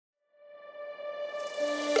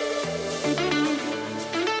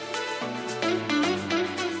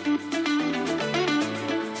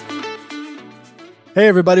Hey,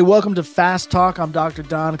 everybody, welcome to Fast Talk. I'm Dr.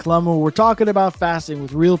 Don Colombo. We're talking about fasting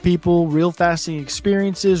with real people, real fasting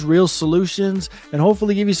experiences, real solutions, and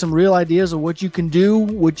hopefully give you some real ideas of what you can do,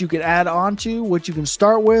 what you can add on to, what you can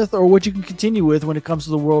start with, or what you can continue with when it comes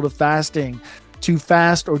to the world of fasting. To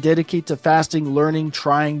fast or dedicate to fasting, learning,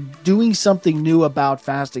 trying, doing something new about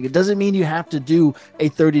fasting. It doesn't mean you have to do a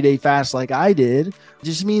 30-day fast like I did. It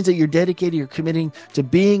just means that you're dedicated, you're committing to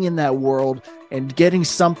being in that world and getting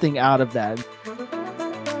something out of that.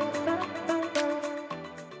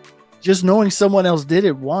 Just knowing someone else did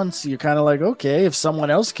it once, you're kind of like, okay, if someone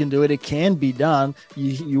else can do it, it can be done.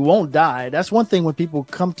 You won't die. That's one thing when people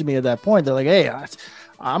come to me at that point, they're like, hey,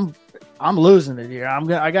 I'm losing it here.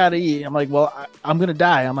 I gotta eat. I'm like, well, I'm gonna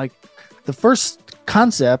die. I'm like, the first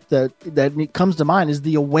concept that comes to mind is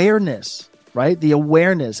the awareness, right? The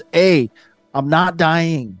awareness. I'm not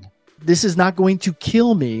dying. This is not going to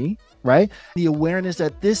kill me, right? The awareness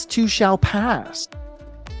that this too shall pass.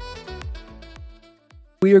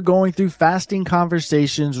 We are going through fasting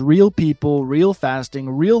conversations, real people, real fasting,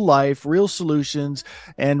 real life, real solutions,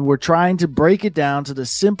 and we're trying to break it down to the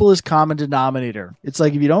simplest common denominator. It's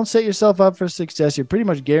like if you don't set yourself up for success, you're pretty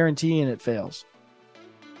much guaranteeing it fails.